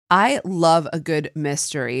I love a good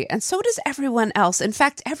mystery, and so does everyone else. In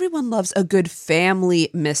fact, everyone loves a good family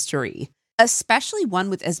mystery, especially one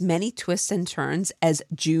with as many twists and turns as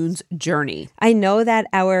June's Journey. I know that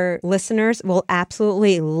our listeners will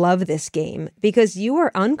absolutely love this game because you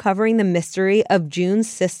are uncovering the mystery of June's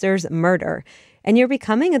sister's murder. And you're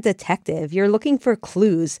becoming a detective. You're looking for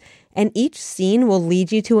clues, and each scene will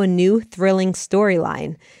lead you to a new thrilling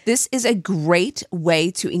storyline. This is a great way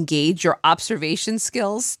to engage your observation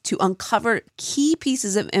skills to uncover key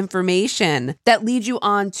pieces of information that lead you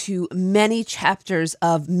on to many chapters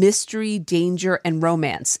of mystery, danger, and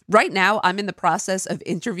romance. Right now, I'm in the process of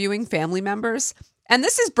interviewing family members. And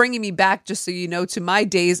this is bringing me back, just so you know, to my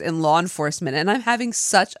days in law enforcement. And I'm having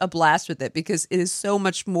such a blast with it because it is so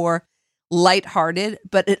much more lighthearted,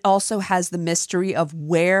 but it also has the mystery of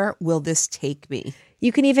where will this take me?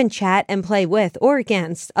 You can even chat and play with or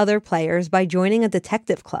against other players by joining a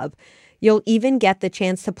detective club. You'll even get the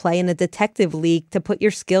chance to play in a detective league to put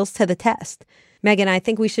your skills to the test. Megan, I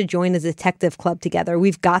think we should join a detective club together.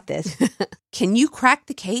 We've got this. Can you crack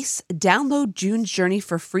the case? Download June's Journey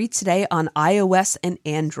for free today on iOS and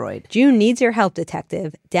Android. June needs your help,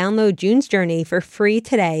 detective. Download June's Journey for free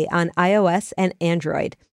today on iOS and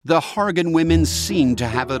Android. The Hargan women seemed to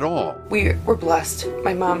have it all. We were blessed.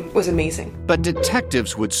 My mom was amazing. But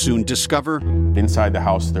detectives would soon discover inside the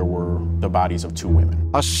house there were the bodies of two women.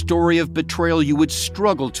 A story of betrayal you would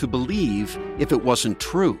struggle to believe if it wasn't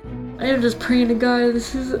true. I am just praying to God,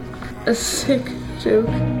 this is a sick joke.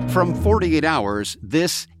 From 48 Hours,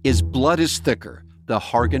 this is Blood is Thicker, the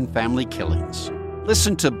Hargan Family Killings.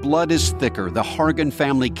 Listen to Blood is Thicker, the Hargan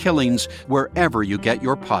Family Killings, wherever you get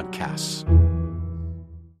your podcasts.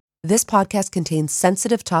 This podcast contains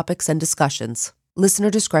sensitive topics and discussions.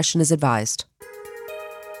 Listener discretion is advised.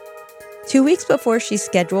 2 weeks before she's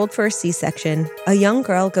scheduled for a C-section, a young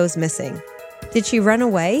girl goes missing. Did she run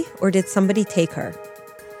away or did somebody take her?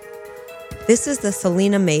 This is the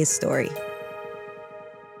Celina Mays story.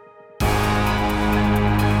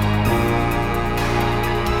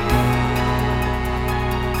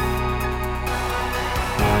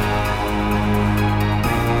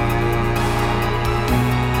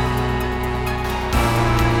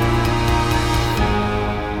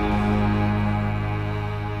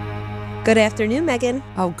 Good afternoon, Megan.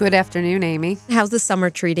 Oh, good afternoon, Amy. How's the summer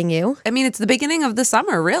treating you? I mean, it's the beginning of the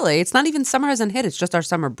summer, really. It's not even summer hasn't hit. It's just our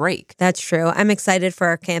summer break. That's true. I'm excited for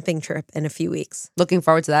our camping trip in a few weeks. Looking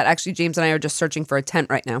forward to that. Actually, James and I are just searching for a tent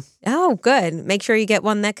right now. Oh, good. Make sure you get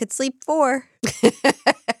one that could sleep 4.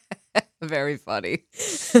 Very funny.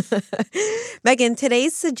 Megan,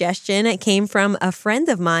 today's suggestion came from a friend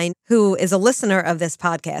of mine who is a listener of this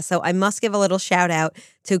podcast. So I must give a little shout out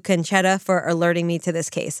to Conchetta for alerting me to this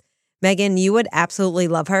case. Megan, you would absolutely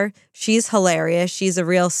love her. She's hilarious. She's a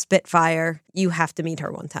real spitfire. You have to meet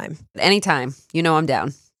her one time. Anytime. You know I'm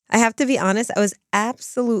down. I have to be honest, I was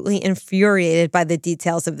absolutely infuriated by the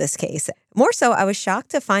details of this case. More so, I was shocked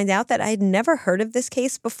to find out that I'd never heard of this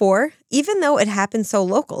case before, even though it happened so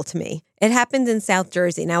local to me. It happened in South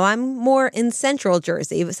Jersey. Now, I'm more in central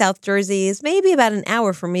Jersey. South Jersey is maybe about an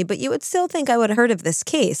hour from me, but you would still think I would have heard of this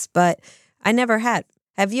case, but I never had.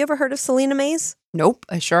 Have you ever heard of Celina Mays? Nope,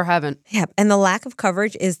 I sure haven't. Yeah, and the lack of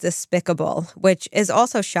coverage is despicable, which is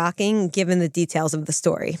also shocking given the details of the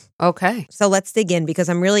story. Okay. So let's dig in because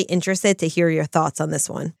I'm really interested to hear your thoughts on this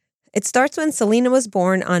one. It starts when Celina was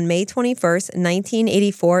born on May 21st,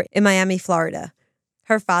 1984 in Miami, Florida.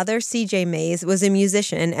 Her father, C.J. Mays, was a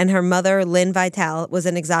musician and her mother, Lynn Vitale, was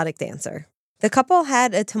an exotic dancer. The couple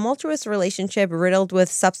had a tumultuous relationship riddled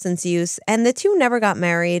with substance use, and the two never got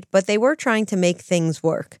married, but they were trying to make things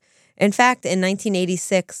work. In fact, in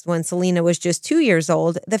 1986, when Celina was just 2 years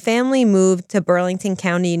old, the family moved to Burlington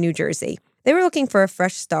County, New Jersey. They were looking for a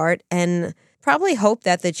fresh start and probably hoped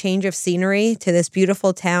that the change of scenery to this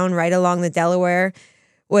beautiful town right along the Delaware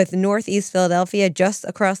with Northeast Philadelphia just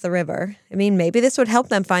across the river, maybe this would help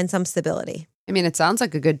them find some stability. It sounds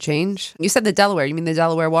like a good change. You said the Delaware. You mean the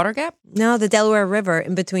Delaware Water Gap? No, the Delaware River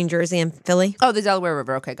in between Jersey and Philly. Oh, the Delaware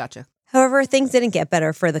River. Okay, gotcha. However, things didn't get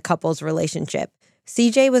better for the couple's relationship.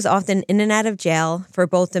 CJ was often in and out of jail for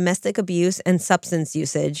both domestic abuse and substance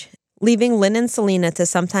usage, leaving Lynn and Celina to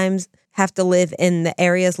sometimes have to live in the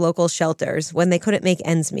area's local shelters when they couldn't make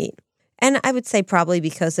ends meet. And I would say probably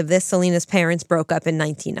because of this, Celina's parents broke up in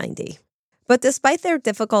 1990. But despite their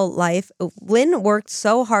difficult life, Lynn worked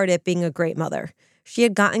so hard at being a great mother. She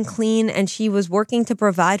had gotten clean and she was working to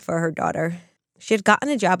provide for her daughter. She had gotten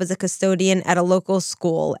a job as a custodian at a local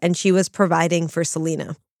school and she was providing for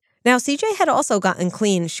Celina. Now, CJ had also gotten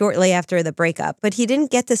clean shortly after the breakup, but he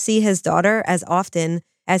didn't get to see his daughter as often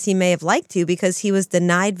as he may have liked to because he was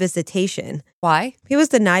denied visitation. Why? He was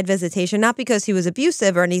denied visitation not because he was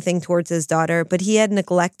abusive or anything towards his daughter, but he had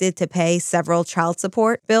neglected to pay several child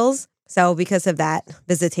support bills. So because of that,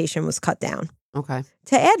 visitation was cut down. Okay.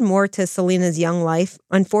 To add more to Celina's young life,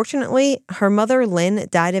 unfortunately, her mother, Lynn,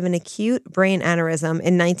 died of an acute brain aneurysm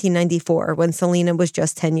in 1994 when Celina was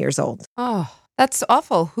just 10 years old. Oh, that's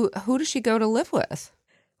awful. Who does she go to live with?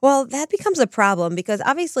 Well, that becomes a problem because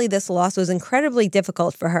obviously this loss was incredibly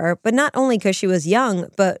difficult for her, but not only because she was young,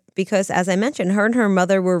 but because, as I mentioned, her and her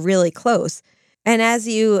mother were really close. And as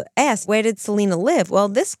you asked, where did Celina live? Well,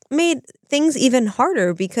 this made things even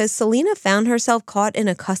harder because Celina found herself caught in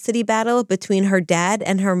a custody battle between her dad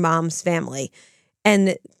and her mom's family,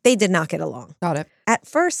 and they did not get along. Got it. At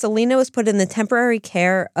first, Celina was put in the temporary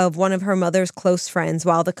care of one of her mother's close friends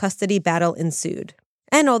while the custody battle ensued.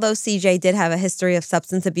 And although CJ did have a history of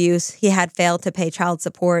substance abuse, he had failed to pay child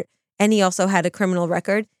support, and he also had a criminal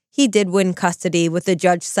record, he did win custody, with the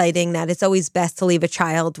judge citing that it's always best to leave a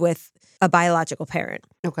child with a biological parent.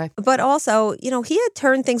 Okay. But also, he had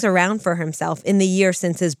turned things around for himself in the year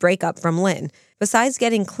since his breakup from Lynn. Besides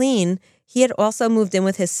getting clean, he had also moved in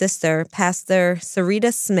with his sister, Pastor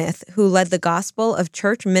Sarita Smith, who led the Gospel of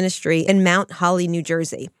Church ministry in Mount Holly, New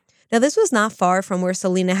Jersey. Now, this was not far from where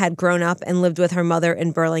Celina had grown up and lived with her mother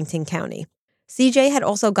in Burlington County. CJ had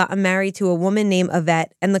also gotten married to a woman named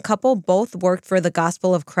Yvette, and the couple both worked for the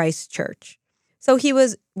Gospel of Christ Church. So he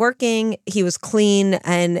was working, he was clean,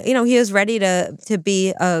 and, he was ready to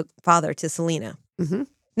be a father to Celina. Mm-hmm.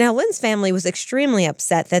 Now, Lynn's family was extremely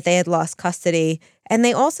upset that they had lost custody, and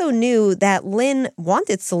they also knew that Lynn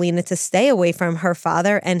wanted Celina to stay away from her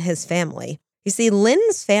father and his family. You see,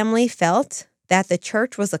 Lynn's family felt that the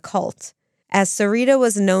church was a cult, as Sarita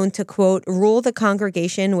was known to, quote, rule the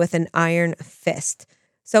congregation with an iron fist.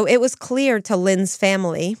 So it was clear to Lynn's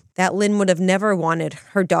family that Lynn would have never wanted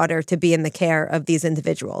her daughter to be in the care of these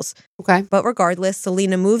individuals. Okay. But regardless,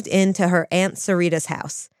 Celina moved into her Aunt Sarita's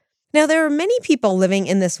house. Now, there are many people living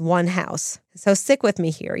in this one house, so stick with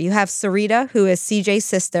me here. You have Sarita, who is CJ's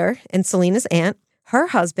sister and Celina's aunt, her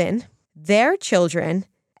husband, their children,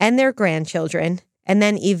 and their grandchildren, and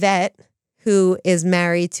then Yvette, who is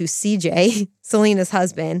married to CJ, Celina's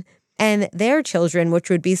husband, and their children, which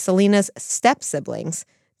would be Celina's step-siblings.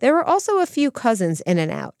 There were also a few cousins in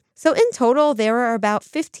and out. So in total, there were about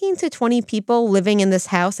 15 to 20 people living in this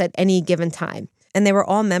house at any given time. And they were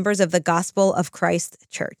all members of the Gospel of Christ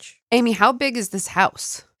Church. Amy, how big is this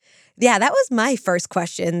house? Yeah, that was my first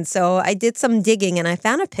question. So I did some digging and I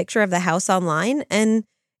found a picture of the house online, and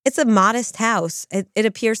it's a modest house. It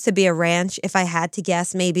appears to be a ranch. If I had to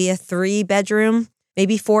guess, maybe a 3-bedroom,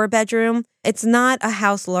 maybe 4-bedroom. It's not a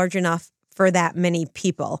house large enough for that many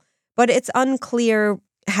people, but it's unclear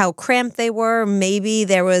how cramped they were. Maybe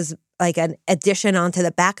there was like an addition onto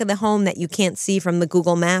the back of the home that you can't see from the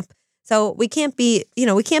Google map. So we can't be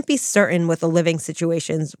certain what the living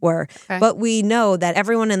situations were, but we know that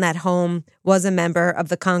everyone in that home was a member of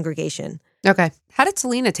the congregation. Okay. How did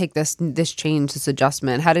Celina take this change, this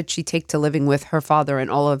adjustment? How did she take to living with her father and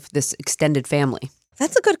all of this extended family?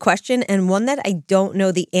 That's a good question, and one that I don't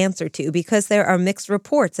know the answer to because there are mixed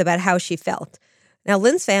reports about how she felt. Now,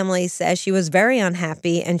 Lynn's family says she was very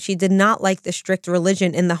unhappy and she did not like the strict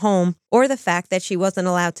religion in the home or the fact that she wasn't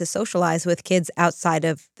allowed to socialize with kids outside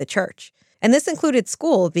of the church. And this included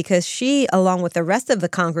school because she, along with the rest of the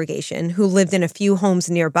congregation who lived in a few homes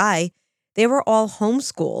nearby, they were all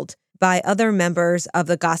homeschooled by other members of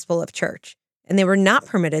the Gospel of Church, and they were not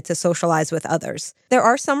permitted to socialize with others. There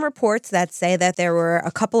are some reports that say that there were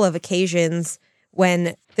a couple of occasions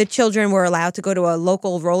when the children were allowed to go to a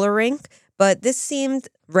local roller rink, but this seemed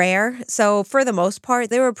rare. So for the most part,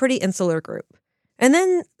 they were a pretty insular group. And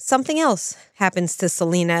then something else happens to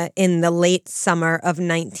Celina in the late summer of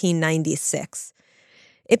 1996.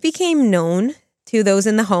 It became known to those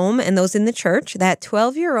in the home and those in the church that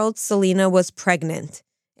 12-year-old Celina was pregnant.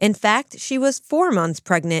 In fact, she was 4 months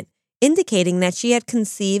pregnant, indicating that she had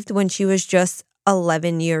conceived when she was just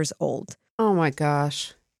 11 years old. Oh my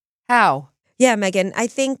gosh. How? Yeah, Megan, I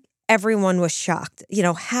think everyone was shocked.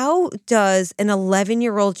 How does an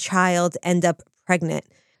 11-year-old child end up pregnant?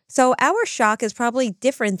 So our shock is probably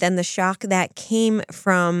different than the shock that came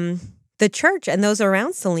from the church and those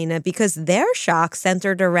around Celina, because their shock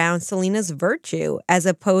centered around Celina's virtue as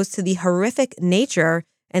opposed to the horrific nature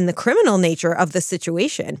and the criminal nature of the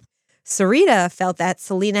situation. Sarita felt that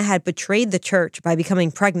Celina had betrayed the church by becoming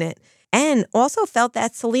pregnant, and also felt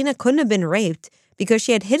that Celina couldn't have been raped because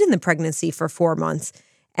she had hidden the pregnancy for 4 months.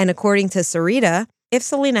 And according to Sarita, if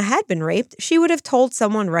Celina had been raped, she would have told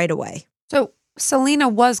someone right away. So Celina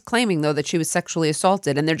was claiming, though, that she was sexually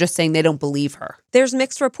assaulted, and they're just saying they don't believe her. There's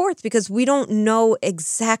mixed reports because we don't know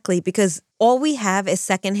exactly, because all we have is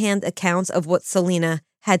secondhand accounts of what Celina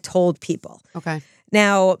had told people. Okay.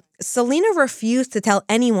 Now, Celina refused to tell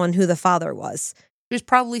anyone who the father was. She was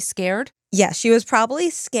probably scared. Yeah, she was probably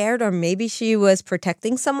scared, or maybe she was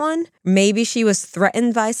protecting someone. Maybe she was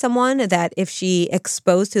threatened by someone that if she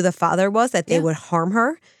exposed who the father was, that they would harm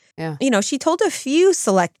her. Yeah. You know, she told a few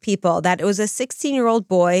select people that it was a 16-year-old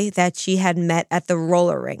boy that she had met at the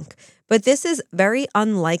roller rink. But this is very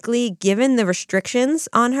unlikely given the restrictions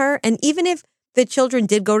on her. And even if the children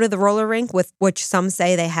did go to the roller rink, with which some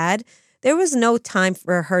say they had, there was no time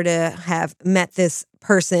for her to have met this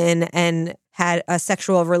person and had a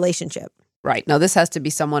sexual relationship. Right. No, this has to be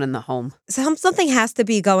someone in the home. Something has to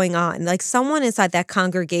be going on. Like someone inside that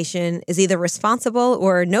congregation is either responsible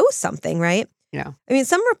or knows something, right? Yeah. I mean,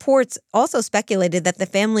 some reports also speculated that the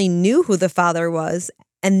family knew who the father was,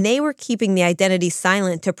 and they were keeping the identity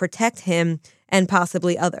silent to protect him and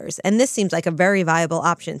possibly others. And this seems like a very viable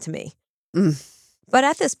option to me. But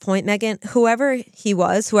at this point, Megan, whoever he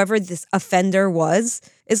was, whoever this offender was,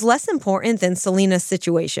 is less important than Celina's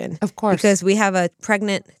situation. Of course. Because we have a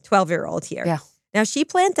pregnant 12-year-old here. Yeah. Now, she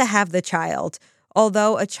planned to have the child,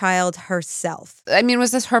 although a child herself. I mean,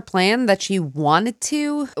 was this her plan that she wanted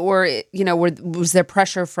to? Or, you know, was there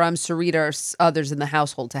pressure from Sarita or others in the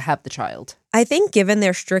household to have the child? I think given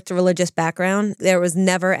their strict religious background, there was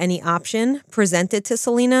never any option presented to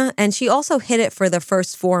Celina, and she also hid it for the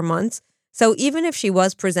first 4 months. So even if she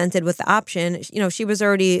was presented with the option, you know, she was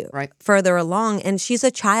already further along, and she's a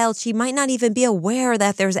child. She might not even be aware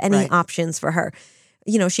that there's any options for her.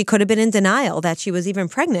 You know, she could have been in denial that she was even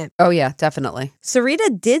pregnant. Oh, yeah, definitely.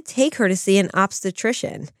 Sarita did take her to see an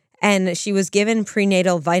obstetrician, and she was given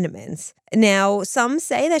prenatal vitamins. Now, some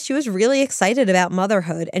say that she was really excited about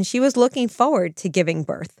motherhood, and she was looking forward to giving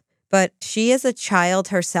birth. But she is a child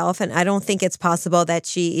herself, and I don't think it's possible that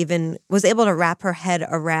she even was able to wrap her head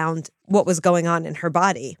around what was going on in her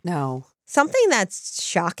body. No. Something that's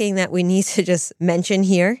shocking that we need to just mention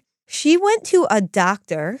here, she went to a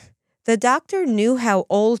doctor. The doctor knew how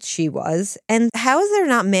old she was, and how is there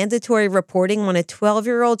not mandatory reporting when a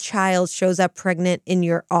 12-year-old child shows up pregnant in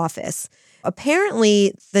your office?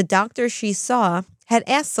 Apparently, the doctor she saw had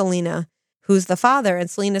asked Celina, who's the father, and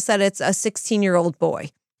Celina said it's a 16-year-old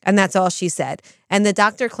boy. And that's all she said. And the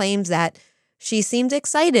doctor claims that she seemed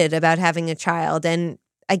excited about having a child. And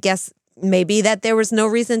I guess maybe that there was no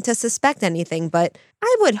reason to suspect anything. But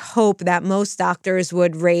I would hope that most doctors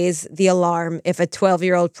would raise the alarm if a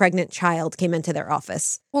 12-year-old pregnant child came into their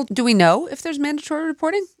office. Well, do we know if there's mandatory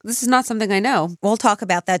reporting? This is not something I know. We'll talk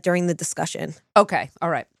about that during the discussion. Okay. All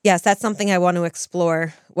right. Yes, that's something I want to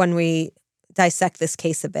explore when we dissect this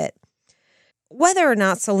case a bit. Whether or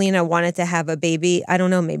not Celina wanted to have a baby, I don't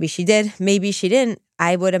know. Maybe she did. Maybe she didn't.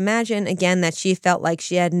 I would imagine, again, that she felt like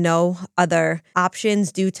she had no other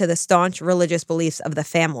options due to the staunch religious beliefs of the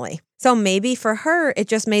family. So maybe for her, it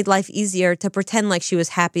just made life easier to pretend like she was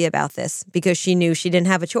happy about this because she knew she didn't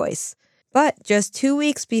have a choice. But just 2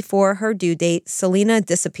 weeks before her due date, Celina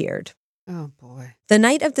disappeared. Oh, boy. The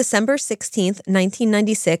night of December 16th,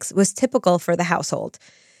 1996 was typical for the household.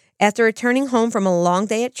 After returning home from a long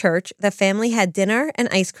day at church, the family had dinner and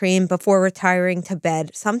ice cream before retiring to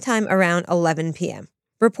bed sometime around 11 p.m.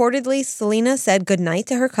 Reportedly, Celina said goodnight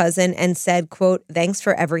to her cousin and said, quote, "Thanks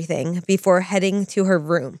for everything," before heading to her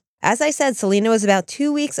room. As I said, Celina was about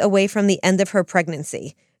 2 weeks away from the end of her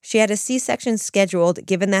pregnancy. She had a C-section scheduled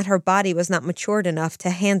given that her body was not matured enough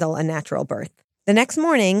to handle a natural birth. The next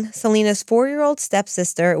morning, Celina's 4-year-old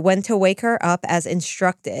stepsister went to wake her up as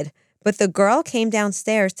instructed, but the girl came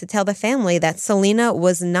downstairs to tell the family that Celina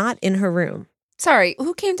was not in her room. Sorry,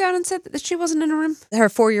 who came down and said that she wasn't in a room? Her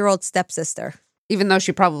 4-year-old stepsister. Even though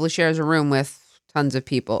she probably shares a room with tons of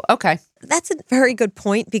people. Okay. That's a very good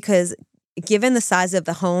point because given the size of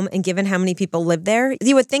the home and given how many people live there,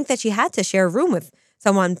 you would think that she had to share a room with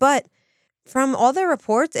someone. But from all the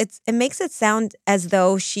reports, it makes it sound as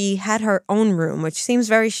though she had her own room, which seems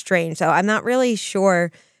very strange. So I'm not really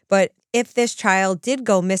sure, but if this child did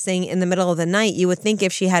go missing in the middle of the night, you would think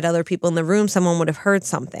if she had other people in the room, someone would have heard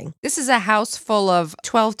something. This is a house full of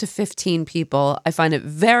 12 to 15 people. I find it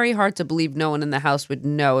very hard to believe no one in the house would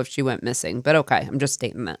know if she went missing. But okay, I'm just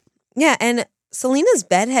stating that. Yeah, and Celina's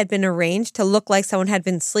bed had been arranged to look like someone had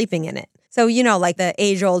been sleeping in it. So, you know, like the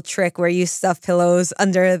age-old trick where you stuff pillows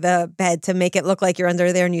under the bed to make it look like you're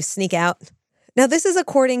under there and you sneak out. Now, this is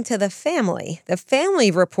according to the family. The family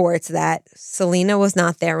reports that Celina was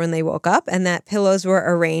not there when they woke up and that pillows were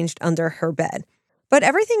arranged under her bed. But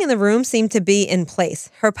everything in the room seemed to be in place.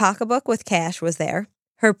 Her pocketbook with cash was there.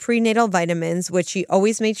 her prenatal vitamins, which she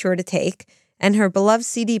always made sure to take, and her beloved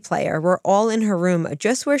CD player were all in her room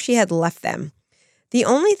just where she had left them. The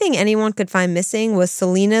only thing anyone could find missing was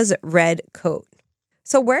Celina's red coat.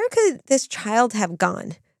 So where could this child have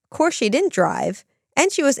gone? Of course, she didn't drive,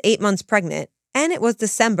 and she was 8 months pregnant, and it was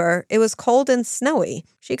December. It was cold and snowy.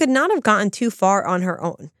 She could not have gotten too far on her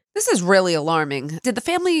own. This is really alarming. Did the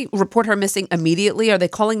family report her missing immediately? Are they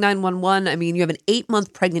calling 911? I mean, you have an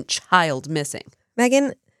 8-month pregnant child missing.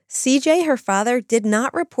 Megan, CJ, her father, did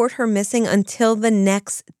not report her missing until the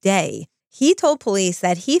next day. He told police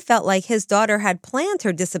that he felt like his daughter had planned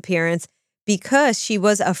her disappearance because she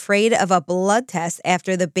was afraid of a blood test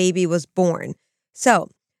after the baby was born. So,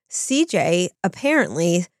 CJ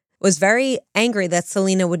apparently was very angry that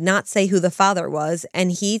Celina would not say who the father was,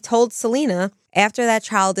 and he told Celina, after that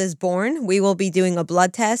child is born, we will be doing a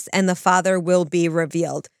blood test and the father will be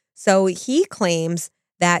revealed. So he claims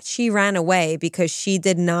that she ran away because she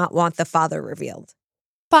did not want the father revealed.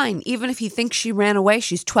 Fine, even if he thinks she ran away,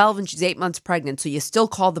 she's 12 and she's 8 months pregnant, so you still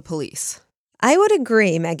call the police. I would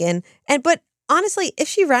agree, Megan. But honestly, if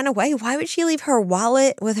she ran away, why would she leave her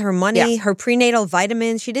wallet with her money, her prenatal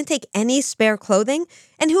vitamins? She didn't take any spare clothing.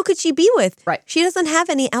 And who could she be with? Right. She doesn't have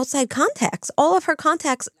any outside contacts. All of her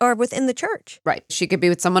contacts are within the church. Right. She could be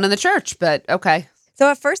with someone in the church, but okay. So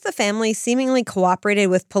at first, the family seemingly cooperated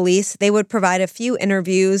with police. They would provide a few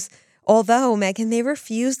interviews. Although, Megan, they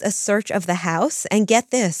refused a search of the house. And get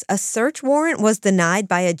this, a search warrant was denied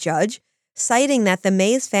by a judge, citing that the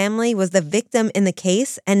Mays family was the victim in the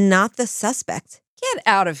case and not the suspect. Get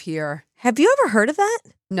out of here. Have you ever heard of that?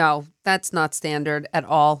 No, that's not standard at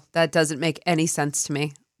all. That doesn't make any sense to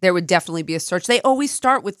me. There would definitely be a search. They always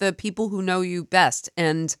start with the people who know you best,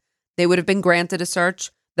 and they would have been granted a search.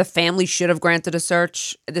 The family should have granted a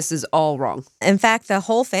search. This is all wrong. In fact, the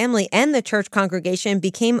whole family and the church congregation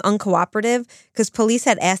became uncooperative because police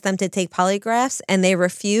had asked them to take polygraphs and they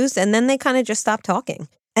refused, and then they kind of just stopped talking.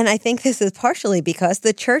 And I think this is partially because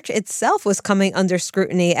the church itself was coming under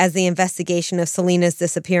scrutiny as the investigation of Celina's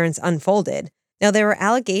disappearance unfolded. Now, there were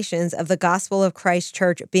allegations of the Gospel of Christ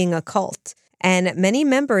Church being a cult, and many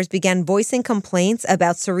members began voicing complaints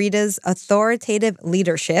about Sarita's authoritative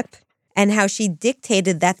leadership and how she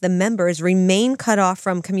dictated that the members remain cut off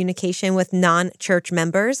from communication with non-church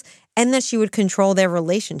members and that she would control their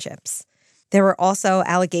relationships. There were also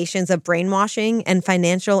allegations of brainwashing and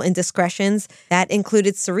financial indiscretions that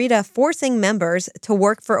included Sarita forcing members to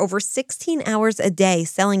work for over 16 hours a day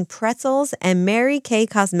selling pretzels and Mary Kay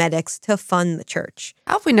cosmetics to fund the church.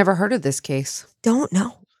 How have we never heard of this case? Don't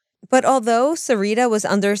know. But although Sarita was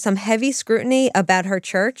under some heavy scrutiny about her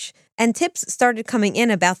church, and tips started coming in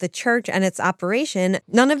about the church and its operation,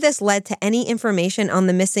 none of this led to any information on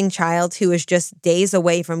the missing child who was just days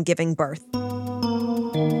away from giving birth.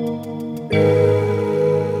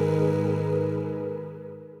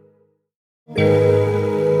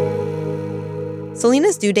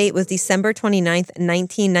 Celina's due date was December 29th,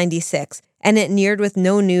 1996, and it neared with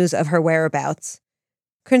no news of her whereabouts.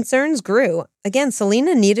 Concerns grew. Again,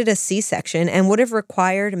 Celina needed a C-section and would have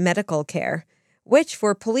required medical care, which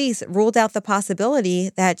for police ruled out the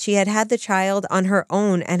possibility that she had had the child on her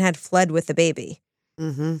own and had fled with the baby.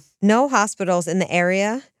 Mm-hmm. No hospitals in the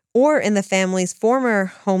area or in the family's former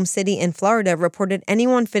home city in Florida reported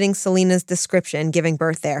anyone fitting Celina's description giving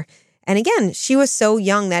birth there. And again, she was so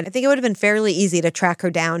young that I think it would have been fairly easy to track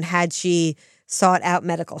her down had she sought out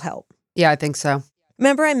medical help. Yeah, I think so.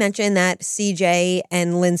 Remember I mentioned that CJ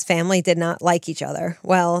and Lynn's family did not like each other?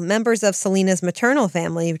 Well, members of Celina's maternal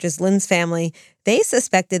family, which is Lynn's family, they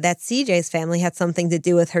suspected that CJ's family had something to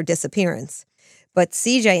do with her disappearance. But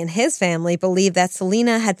CJ and his family believed that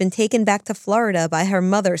Celina had been taken back to Florida by her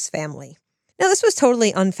mother's family. Now, this was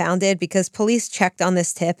totally unfounded because police checked on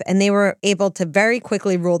this tip and they were able to very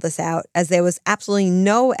quickly rule this out as there was absolutely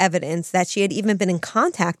no evidence that she had even been in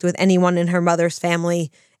contact with anyone in her mother's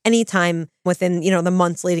family anytime within, the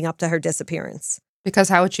months leading up to her disappearance. Because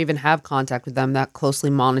how would she even have contact with them that closely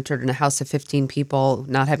monitored in a house of 15 people,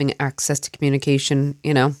 not having access to communication,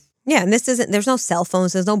 Yeah, and there's no cell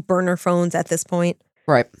phones, there's no burner phones at this point.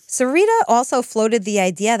 Right. Sarita also floated the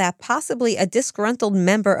idea that possibly a disgruntled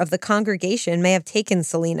member of the congregation may have taken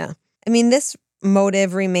Celina. I mean, this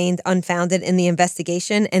motive remained unfounded in the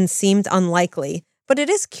investigation and seemed unlikely, but it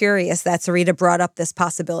is curious that Sarita brought up this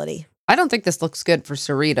possibility. I don't think this looks good for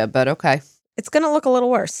Sarita, but okay. It's going to look a little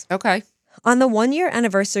worse. Okay. On the 1-year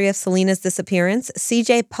anniversary of Celina's disappearance,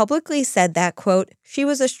 CJ publicly said that, quote, "She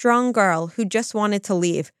was a strong girl who just wanted to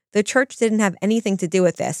leave. The church didn't have anything to do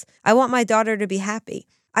with this. I want my daughter to be happy.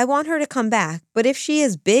 I want her to come back, but if she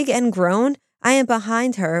is big and grown, I am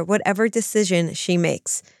behind her, whatever decision she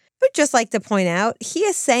makes." would just like to point out, he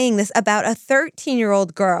is saying this about a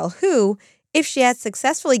 13-year-old girl who, if she had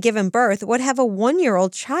successfully given birth, would have a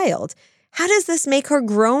 1-year-old child. How does this make her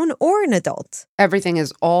grown or an adult? Everything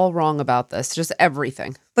is all wrong about this, just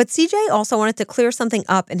everything. But CJ also wanted to clear something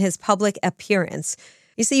up in his public appearance.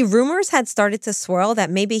 You see, rumors had started to swirl that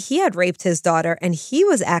maybe he had raped his daughter and he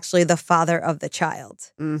was actually the father of the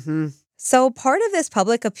child. Mm-hmm. So part of this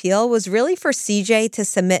public appeal was really for CJ to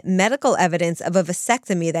submit medical evidence of a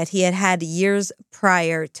vasectomy that he had had years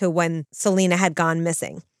prior to when Celina had gone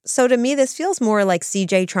missing. So to me, this feels more like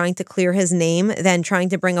CJ trying to clear his name than trying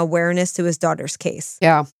to bring awareness to his daughter's case.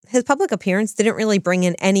 Yeah. His public appearance didn't really bring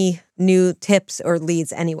in any new tips or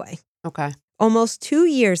leads anyway. Okay. Almost 2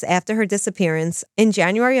 years after her disappearance, in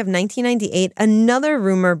January of 1998, another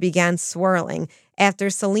rumor began swirling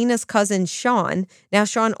after Celina's cousin, Sean. Now,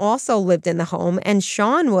 Sean also lived in the home, and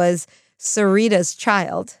Sean was Sarita's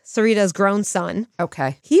child, Sarita's grown son.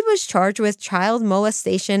 Okay. He was charged with child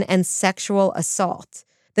molestation and sexual assault.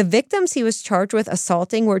 The victims he was charged with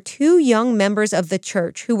assaulting were 2 young members of the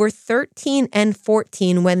church who were 13 and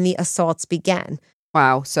 14 when the assaults began.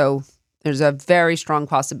 Wow. So there's a very strong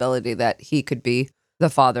possibility that he could be the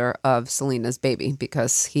father of Celina's baby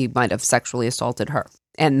because he might have sexually assaulted her.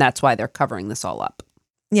 And that's why they're covering this all up.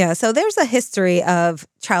 Yeah, so there's a history of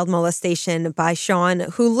child molestation by Sean,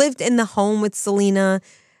 who lived in the home with Celina.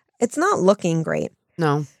 It's not looking great.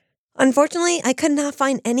 No. Unfortunately, I could not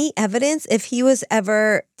find any evidence if he was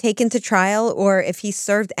ever taken to trial or if he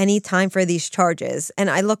served any time for these charges. And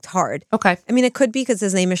I looked hard. Okay. I mean, it could be because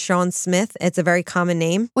his name is Sean Smith. It's a very common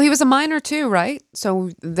name. Well, he was a minor too, right?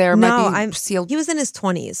 So there might be sealed. He was in his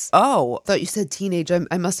 20s. Oh, I thought you said teenage.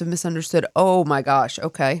 I must have misunderstood. Oh my gosh.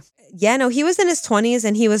 Okay. Yeah, no, he was in his 20s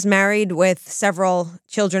and he was married with several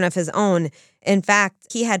children of his own. In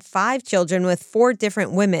fact, he had 5 children with 4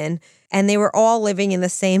 different women, and they were all living in the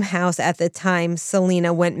same house at the time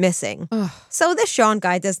Celina went missing. Ugh. So this Sean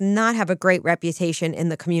guy does not have a great reputation in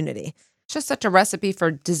the community. It's just such a recipe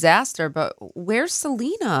for disaster, but where's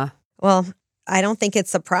Celina? Well, I don't think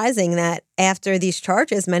it's surprising that after these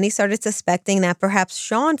charges, many started suspecting that perhaps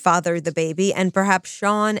Sean fathered the baby and perhaps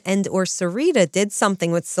Sean and or Sarita did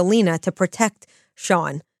something with Celina to protect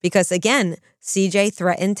Sean. Because again, CJ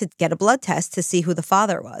threatened to get a blood test to see who the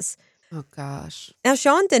father was. Oh, gosh. Now,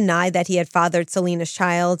 Sean denied that he had fathered Celina's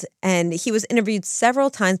child, and he was interviewed several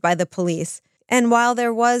times by the police. And while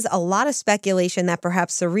there was a lot of speculation that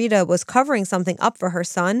perhaps Sarita was covering something up for her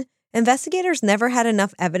son, investigators never had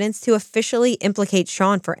enough evidence to officially implicate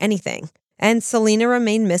Sean for anything. And Celina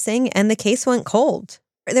remained missing, and the case went cold.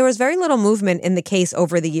 There was very little movement in the case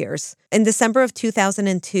over the years. In December of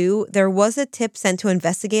 2002, there was a tip sent to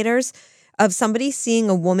investigators of somebody seeing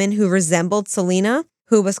a woman who resembled Celina,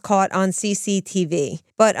 who was caught on CCTV.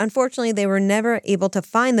 But unfortunately, they were never able to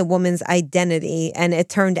find the woman's identity, and it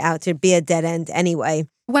turned out to be a dead end anyway.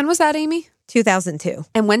 When was that, Amy? 2002.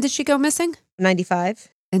 And when did she go missing? 95.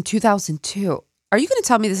 In 2002. Are you going to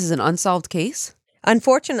tell me this is an unsolved case?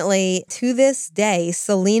 Unfortunately, to this day,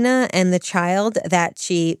 Celina and the child that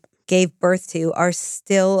she gave birth to are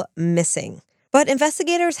still missing. But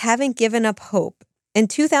investigators haven't given up hope. In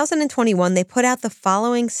 2021, they put out the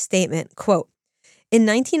following statement, quote, "In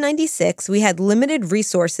 1996, we had limited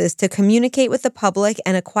resources to communicate with the public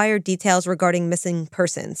and acquire details regarding missing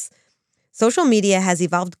persons. Social media has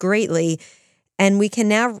evolved greatly, and we can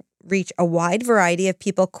now reach a wide variety of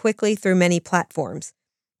people quickly through many platforms.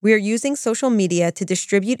 We are using social media to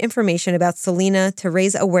distribute information about Celina to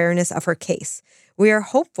raise awareness of her case. We are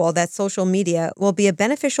hopeful that social media will be a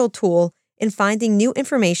beneficial tool in finding new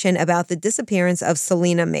information about the disappearance of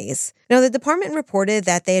Celina Mays." Now, the department reported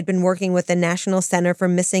that they had been working with the National Center for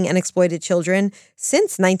Missing and Exploited Children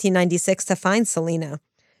since 1996 to find Celina.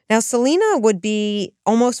 Now, Celina would be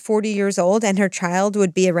almost 40 years old, and her child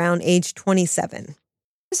would be around age 27.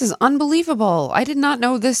 This is unbelievable. I did not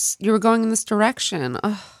know this. You were going in this direction.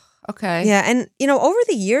 Ugh, okay. Yeah, and, over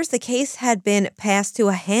the years, the case had been passed to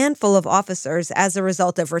a handful of officers as a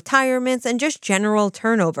result of retirements and just general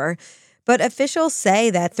turnover. But officials say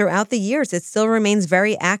that throughout the years, it still remains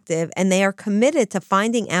very active, and they are committed to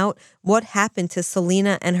finding out what happened to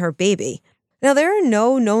Celina and her baby. Now, there are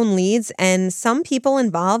no known leads, and some people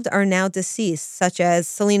involved are now deceased, such as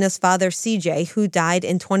Celina's father, CJ, who died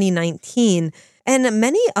in 2019. And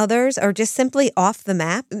many others are just simply off the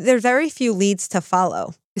map. There are very few leads to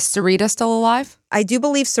follow. Is Sarita still alive? I do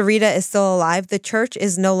believe Sarita is still alive. The church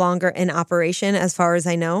is no longer in operation, as far as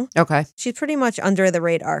I know. Okay. She's pretty much under the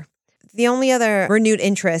radar. The only other renewed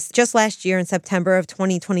interest, just last year in September of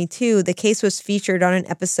 2022, the case was featured on an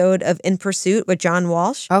episode of In Pursuit with John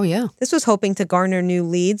Walsh. Oh, yeah. This was hoping to garner new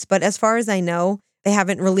leads, but as far as I know, they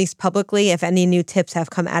haven't released publicly if any new tips have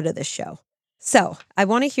come out of this show. So I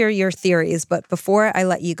want to hear your theories, but before I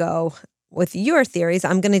let you go with your theories,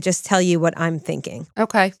 I'm going to just tell you what I'm thinking.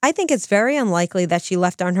 Okay. I think it's very unlikely that she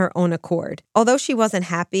left on her own accord. Although she wasn't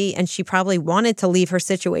happy and she probably wanted to leave her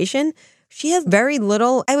situation, she has very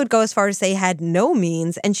little, I would go as far as say had no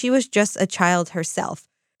means, and she was just a child herself.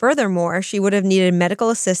 Furthermore, she would have needed medical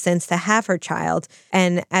assistance to have her child,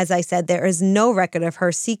 and as I said, there is no record of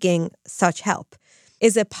her seeking such help.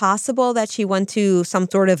 Is it possible that she went to some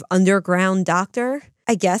sort of underground doctor?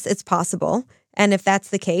 I guess it's possible. And if that's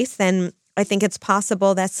the case, then I think it's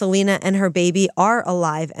possible that Celina and her baby are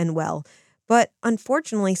alive and well. But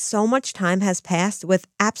unfortunately, so much time has passed with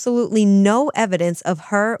absolutely no evidence of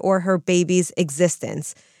her or her baby's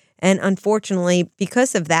existence. And unfortunately,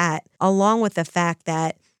 because of that, along with the fact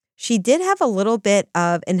that she did have a little bit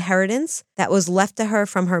of inheritance that was left to her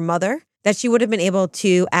from her mother that she would have been able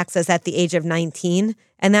to access at the age of 19,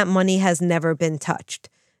 and that money has never been touched.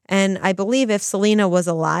 And I believe if Celina was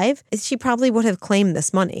alive, she probably would have claimed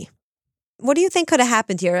this money. What do you think could have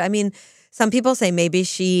happened here? I mean, some people say maybe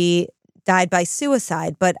she died by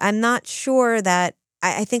suicide, but I'm not sure that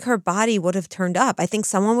I think her body would have turned up. I think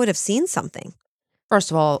someone would have seen something.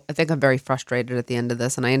 First of all, I think I'm very frustrated at the end of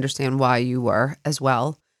this, and I understand why you were as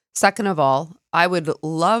well. Second of all, I would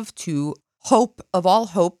love to hope, of all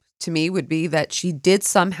hope to me, would be that she did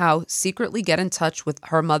somehow secretly get in touch with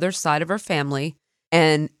her mother's side of her family,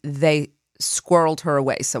 and they squirreled her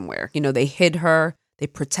away somewhere. You know, they hid her. They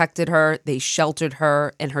protected her, they sheltered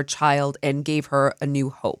her and her child and gave her a new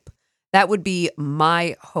hope. That would be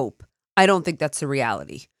my hope. I don't think that's the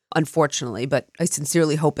reality, unfortunately, but I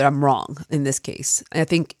sincerely hope that I'm wrong in this case. I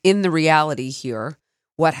think in the reality here,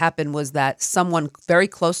 what happened was that someone very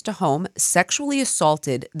close to home sexually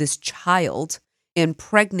assaulted this child,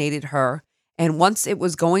 impregnated her, and once it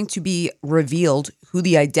was going to be revealed who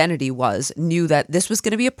the identity was, knew that this was going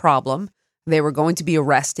to be a problem. They were going to be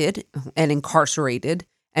arrested and incarcerated.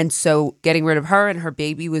 And so getting rid of her and her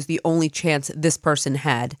baby was the only chance this person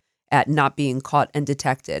had at not being caught and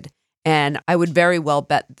detected. And I would very well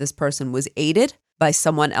bet that this person was aided by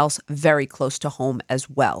someone else very close to home as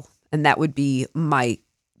well. And that would be my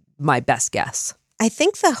best guess. I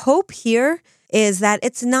think the hope here is that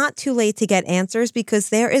it's not too late to get answers because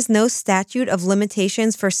there is no statute of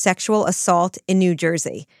limitations for sexual assault in New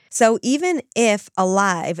Jersey. So even if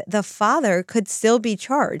alive, the father could still be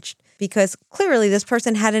charged because clearly this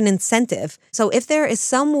person had an incentive. So if there is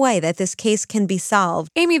some way that this case can be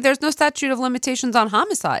solved. Amy, there's no statute of limitations on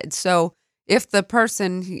homicide. So if the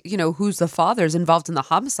person, who's the father is involved in the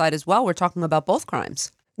homicide as well, we're talking about both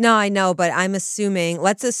crimes. No, I know, but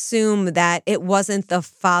let's assume that it wasn't the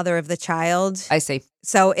father of the child. I see.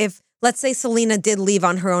 So let's say Celina did leave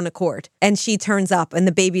on her own accord and she turns up and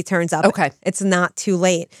the baby turns up. Okay. It's not too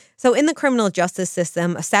late. So in the criminal justice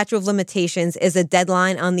system, a statute of limitations is a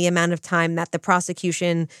deadline on the amount of time that the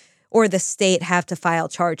prosecution or the state have to file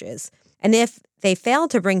charges. And if they fail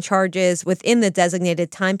to bring charges within the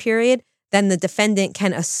designated time period, then the defendant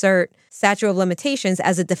can assert statute of limitations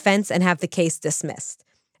as a defense and have the case dismissed.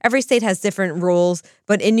 Every state has different rules,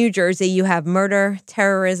 but in New Jersey, you have murder,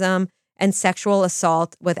 terrorism, and sexual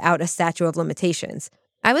assault without a statute of limitations.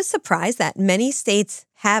 I was surprised that many states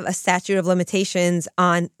have a statute of limitations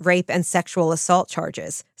on rape and sexual assault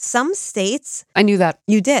charges. Some states... I knew that.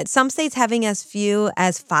 You did. Some states having as few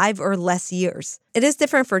as 5 or less years. It is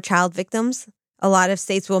different for child victims. A lot of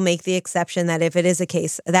states will make the exception that if it is a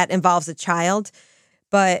case that involves a child,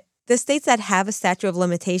 but the states that have a statute of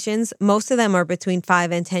limitations, most of them are between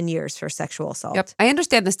 5 and 10 years for sexual assault. Yep. I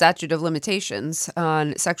understand the statute of limitations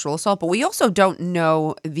on sexual assault, but we also don't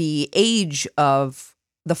know the age of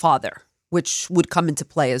the father, which would come into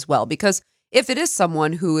play as well. Because if it is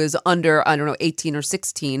someone who is under, 18 or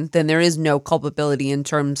 16, then there is no culpability in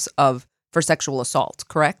terms of for sexual assault,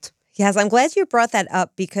 correct? Yes, I'm glad you brought that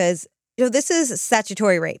up because this is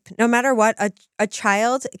statutory rape. No matter what, a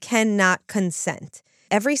child cannot consent.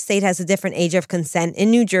 Every state has a different age of consent.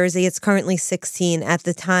 In New Jersey, it's currently 16. At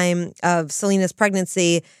the time of Celina's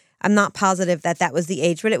pregnancy, I'm not positive that was the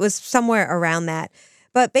age, but it was somewhere around that.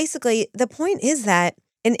 But basically, the point is that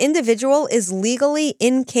an individual is legally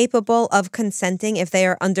incapable of consenting if they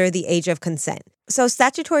are under the age of consent. So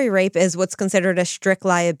statutory rape is what's considered a strict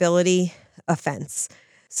liability offense.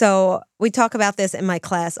 So we talk about this in my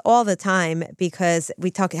class all the time because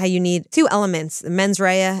we talk how you need 2 elements, the mens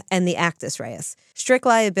rea and the actus reus. Strict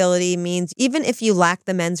liability means even if you lack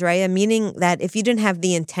the mens rea, meaning that if you didn't have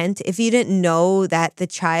the intent, if you didn't know that the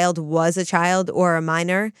child was a child or a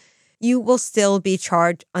minor, you will still be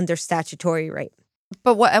charged under statutory rape.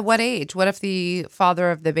 But at what age? What if the father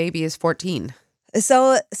of the baby is 14?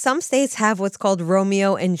 So some states have what's called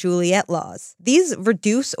Romeo and Juliet laws. These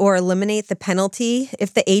reduce or eliminate the penalty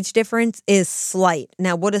if the age difference is slight.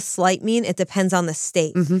 Now, what does slight mean? It depends on the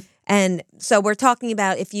state. And so we're talking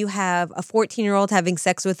about if you have a 14-year-old having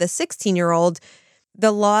sex with a 16-year-old,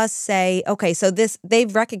 the laws say, okay, so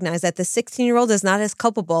they've recognized that the 16-year-old is not as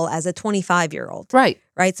culpable as a 25-year-old. Right.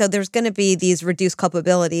 Right? So there's going to be these reduced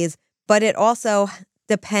culpabilities, but it also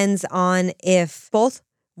depends on if both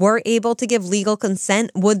were able to give legal consent,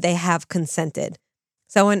 would they have consented?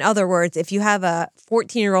 So in other words, if you have a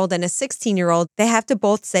 14-year-old and a 16-year-old, they have to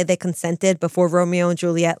both say they consented before Romeo and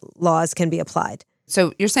Juliet laws can be applied.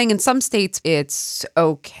 So you're saying in some states it's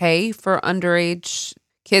okay for underage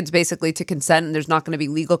kids basically to consent and there's not going to be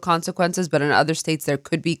legal consequences, but in other states there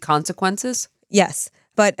could be consequences? Yes.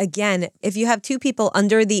 But again, if you have two people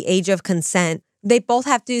under the age of consent, they both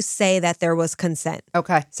have to say that there was consent.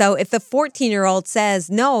 Okay. So if the 14-year-old says,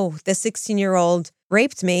 no, the 16-year-old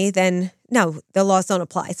raped me, then no, the laws don't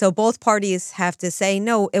apply. So both parties have to say,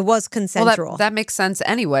 no, it was consensual. Well, that makes sense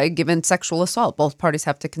anyway, given sexual assault. Both parties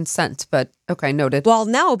have to consent, but okay, noted. Well,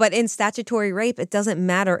 no, but in statutory rape, it doesn't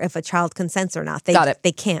matter if a child consents or not. Got it.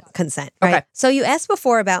 They can't consent, right? Okay. So you asked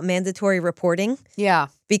before about mandatory reporting. Yeah.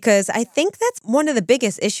 Because I think that's one of the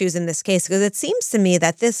biggest issues in this case, because it seems to me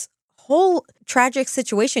that this whole tragic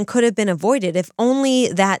situation could have been avoided if only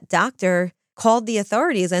that doctor called the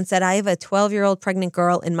authorities and said, I have a 12-year-old pregnant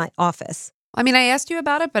girl in my office. I mean, I asked you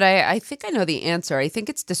about it, but I think I know the answer. I think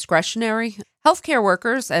it's discretionary. Healthcare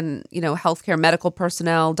workers and, healthcare medical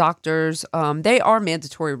personnel, doctors, they are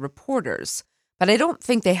mandatory reporters. But I don't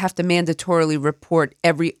think they have to mandatorily report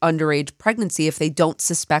every underage pregnancy if they don't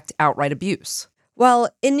suspect outright abuse. Well,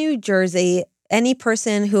 in New Jersey, any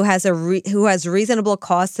person who has who has reasonable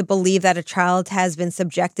cause to believe that a child has been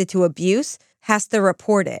subjected to abuse has to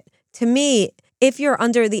report it. To me, if you're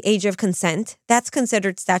under the age of consent, that's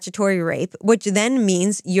considered statutory rape, which then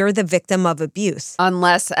means you're the victim of abuse.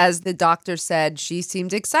 Unless, as the doctor said, she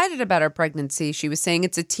seemed excited about her pregnancy. She was saying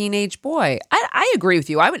it's a teenage boy. I agree with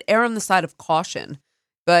you. I would err on the side of caution,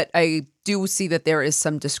 but I do see that there is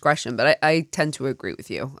some discretion. But I tend to agree with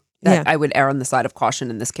you. That I would err on the side of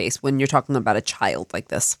caution in this case when you're talking about a child like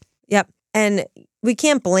this. Yep. And we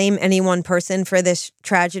can't blame any one person for this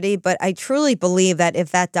tragedy, but I truly believe that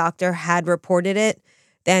if that doctor had reported it,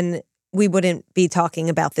 then we wouldn't be talking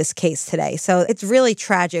about this case today. So it's really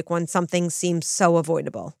tragic when something seems so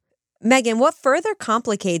avoidable. Megan, what further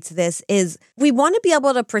complicates this is we want to be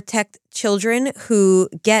able to protect children who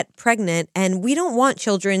get pregnant, and we don't want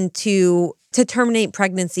children to terminate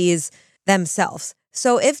pregnancies themselves.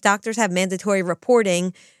 So if doctors have mandatory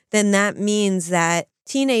reporting, then that means that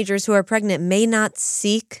teenagers who are pregnant may not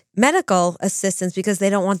seek medical assistance because they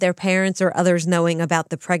don't want their parents or others knowing about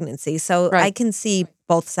the pregnancy. So Right. I can see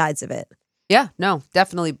both sides of it. Yeah, no,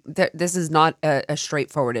 definitely. This is not a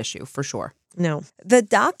straightforward issue for sure. No. The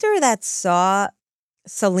doctor that saw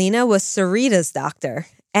Celina was Sarita's doctor,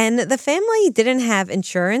 and the family didn't have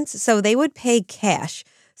insurance, so they would pay cash.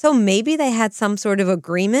 So maybe they had some sort of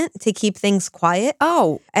agreement to keep things quiet.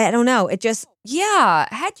 Oh, I don't know. It just... yeah.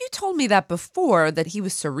 Had you told me that before, that he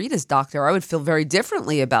was Sarita's doctor, I would feel very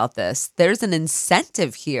differently about this. There's an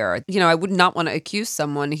incentive here. I would not want to accuse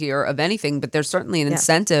someone here of anything, but there's certainly an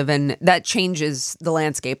incentive, and that changes the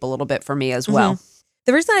landscape a little bit for me as well.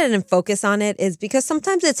 The reason I didn't focus on it is because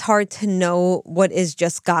sometimes it's hard to know what is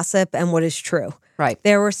just gossip and what is true. Right.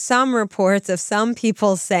 There were some reports of some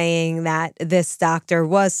people saying that this doctor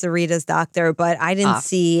was Sarita's doctor, but I didn't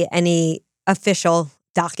see any official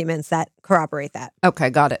documents that corroborate that. Okay,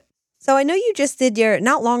 got it. So I know you just did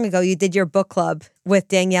not long ago, you did your book club with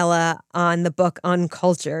Daniela on the book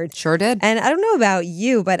Uncultured. Sure did. And I don't know about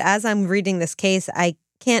you, but as I'm reading this case, I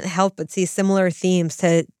can't help but see similar themes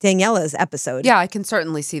to Daniela's episode. Yeah, I can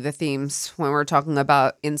certainly see the themes when we're talking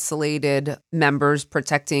about insulated members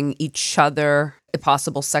protecting each other,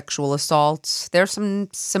 possible sexual assaults. There's some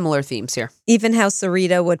similar themes here. Even how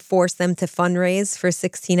Sarita would force them to fundraise for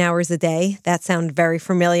 16 hours a day. That sounds very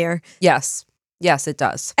familiar. Yes. Yes, it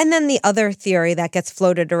does. And then the other theory that gets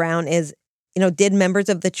floated around is, did members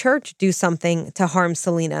of the church do something to harm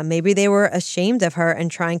Celina? Maybe they were ashamed of her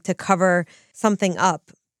and trying to cover something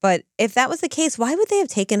up. But if that was the case, why would they have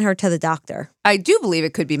taken her to the doctor? I do believe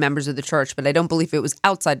it could be members of the church, but I don't believe it was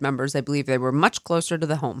outside members. I believe they were much closer to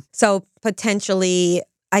the home. So potentially,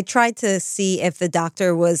 I tried to see if the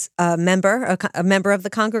doctor was a member of the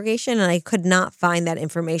congregation, and I could not find that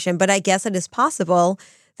information. But I guess it is possible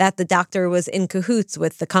that the doctor was in cahoots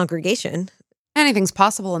with the congregation. Anything's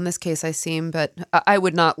possible in this case, I seem, but I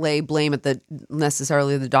would not lay blame at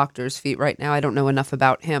necessarily the doctor's feet right now. I don't know enough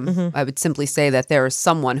about him. Mm-hmm. I would simply say that there is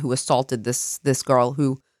someone who assaulted this girl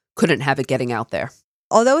who couldn't have it getting out there.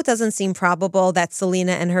 Although it doesn't seem probable that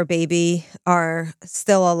Celina and her baby are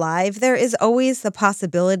still alive, there is always the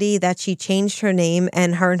possibility that she changed her name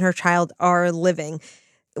and her child are living.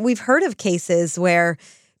 We've heard of cases where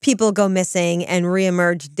people go missing and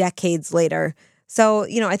reemerge decades later. So,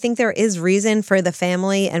 I think there is reason for the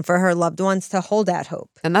family and for her loved ones to hold out hope.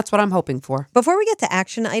 And that's what I'm hoping for. Before we get to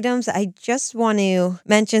action items, I just want to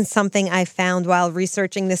mention something I found while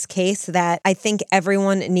researching this case that I think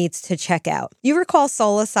everyone needs to check out. You recall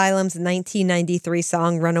Soul Asylum's 1993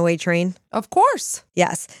 song, Runaway Train? Of course.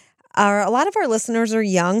 Yes. A lot of our listeners are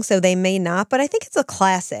young, so they may not, but I think it's a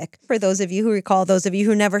classic. For those of you who recall, those of you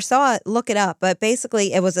who never saw it, look it up. But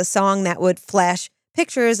basically, it was a song that would flash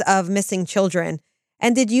pictures of missing children.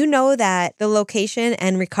 And did you know that the location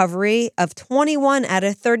and recovery of 21 out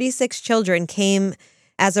of 36 children came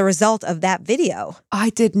as a result of that video?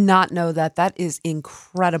 I did not know that. That is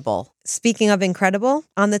incredible. Speaking of incredible,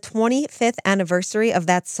 on the 25th anniversary of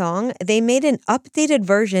that song, they made an updated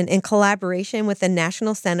version in collaboration with the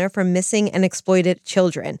National Center for Missing and Exploited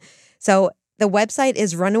Children. So the website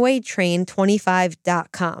is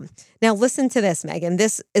runawaytrain25.com. Now listen to this, Megan.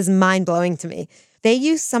 This is mind-blowing to me. They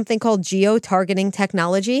use something called geo-targeting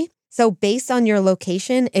technology. So based on your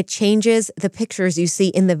location, it changes the pictures you see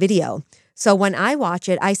in the video. So when I watch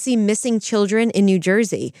it, I see missing children in New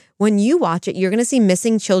Jersey. When you watch it, you're going to see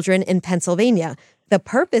missing children in Pennsylvania. The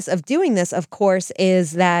purpose of doing this, of course,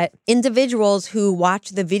 is that individuals who watch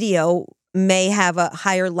the video may have a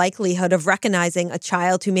higher likelihood of recognizing a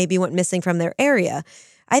child who maybe went missing from their area.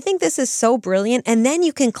 I think this is so brilliant. And then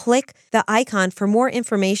you can click the icon for more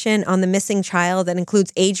information on the missing child that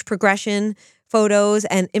includes age progression, photos,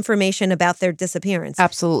 and information about their disappearance.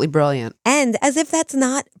 Absolutely brilliant. And as if that's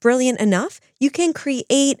not brilliant enough, you can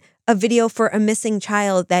create a video for a missing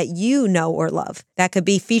child that you know or love that could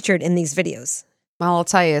be featured in these videos. Well, I'll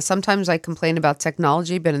tell you, sometimes I complain about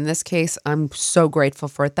technology, but in this case, I'm so grateful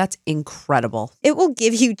for it. That's incredible. It will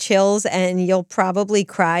give you chills and you'll probably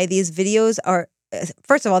cry. These videos are,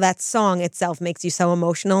 first of all, that song itself makes you so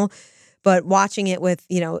emotional. But watching it with,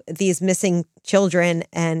 these missing children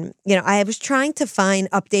and, I was trying to find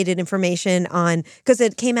updated information on, because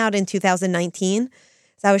it came out in 2019.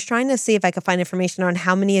 So I was trying to see if I could find information on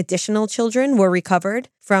how many additional children were recovered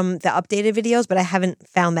from the updated videos, but I haven't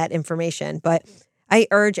found that information. But I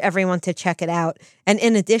urge everyone to check it out. And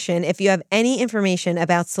in addition, if you have any information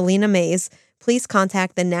about Celina Mays, please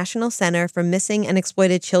contact the National Center for Missing and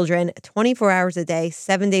Exploited Children 24 hours a day,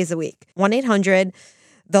 7 days a week.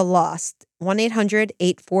 1-800-THE LOST,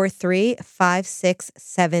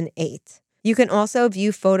 1-800-843-5678. You can also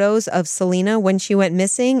view photos of Celina when she went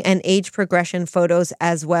missing and age progression photos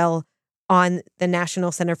as well on the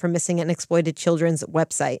National Center for Missing and Exploited Children's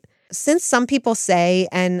website. Since some people say,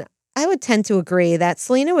 and I would tend to agree, that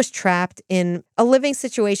Celina was trapped in a living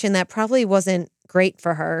situation that probably wasn't great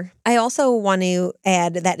for her, I also want to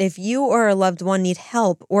add that if you or a loved one need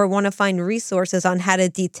help or want to find resources on how to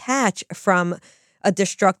detach from a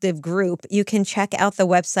destructive group, you can check out the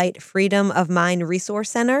website Freedom of Mind Resource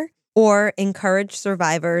Center or Encourage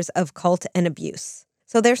Survivors of Cult and Abuse.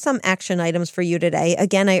 So there's some action items for you today.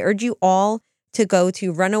 Again, I urge you all to go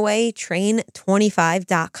to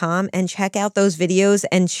runawaytrain25.com and check out those videos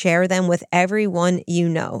and share them with everyone you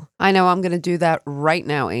know. I know I'm going to do that right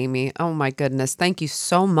now, Amy. Oh my goodness. Thank you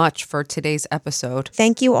so much for today's episode.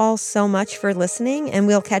 Thank you all so much for listening, and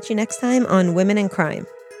we'll catch you next time on Women in Crime.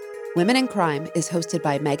 Women in Crime is hosted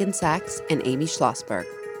by Megan Sachs and Amy Schlossberg.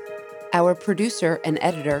 Our producer and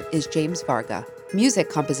editor is James Varga. Music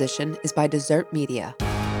composition is by Desert Media.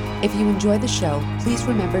 If you enjoy the show, please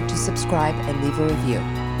remember to subscribe and leave a review.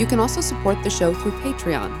 You can also support the show through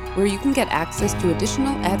Patreon, where you can get access to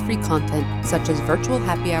additional ad-free content such as virtual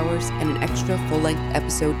happy hours and an extra full-length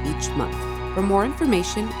episode each month. For more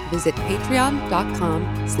information, visit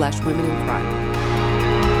patreon.com/womenincrime.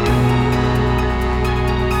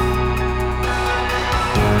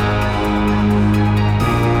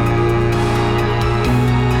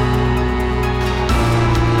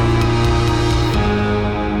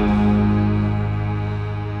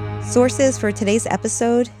 Sources for today's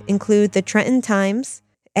episode include the Trenton Times,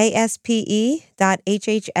 aspe.hhs.gov,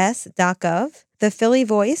 the Philly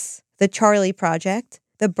Voice, the Charlie Project,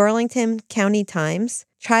 the Burlington County Times,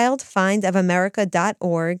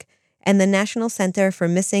 childfindofamerica.org, and the National Center for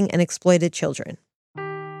Missing and Exploited Children.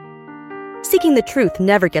 Seeking the truth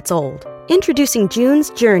never gets old. Introducing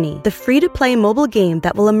June's Journey, the free-to-play mobile game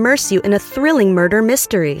that will immerse you in a thrilling murder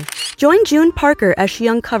mystery. Join June Parker as she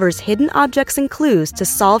uncovers hidden objects and clues to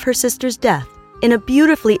solve her sister's death in a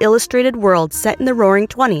beautifully illustrated world set in the Roaring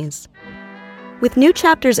 '20s. With new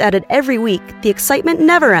chapters added every week, the excitement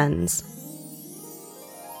never ends.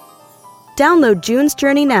 Download June's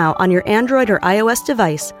Journey now on your Android or iOS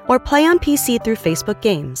device or play on PC through Facebook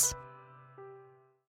Games.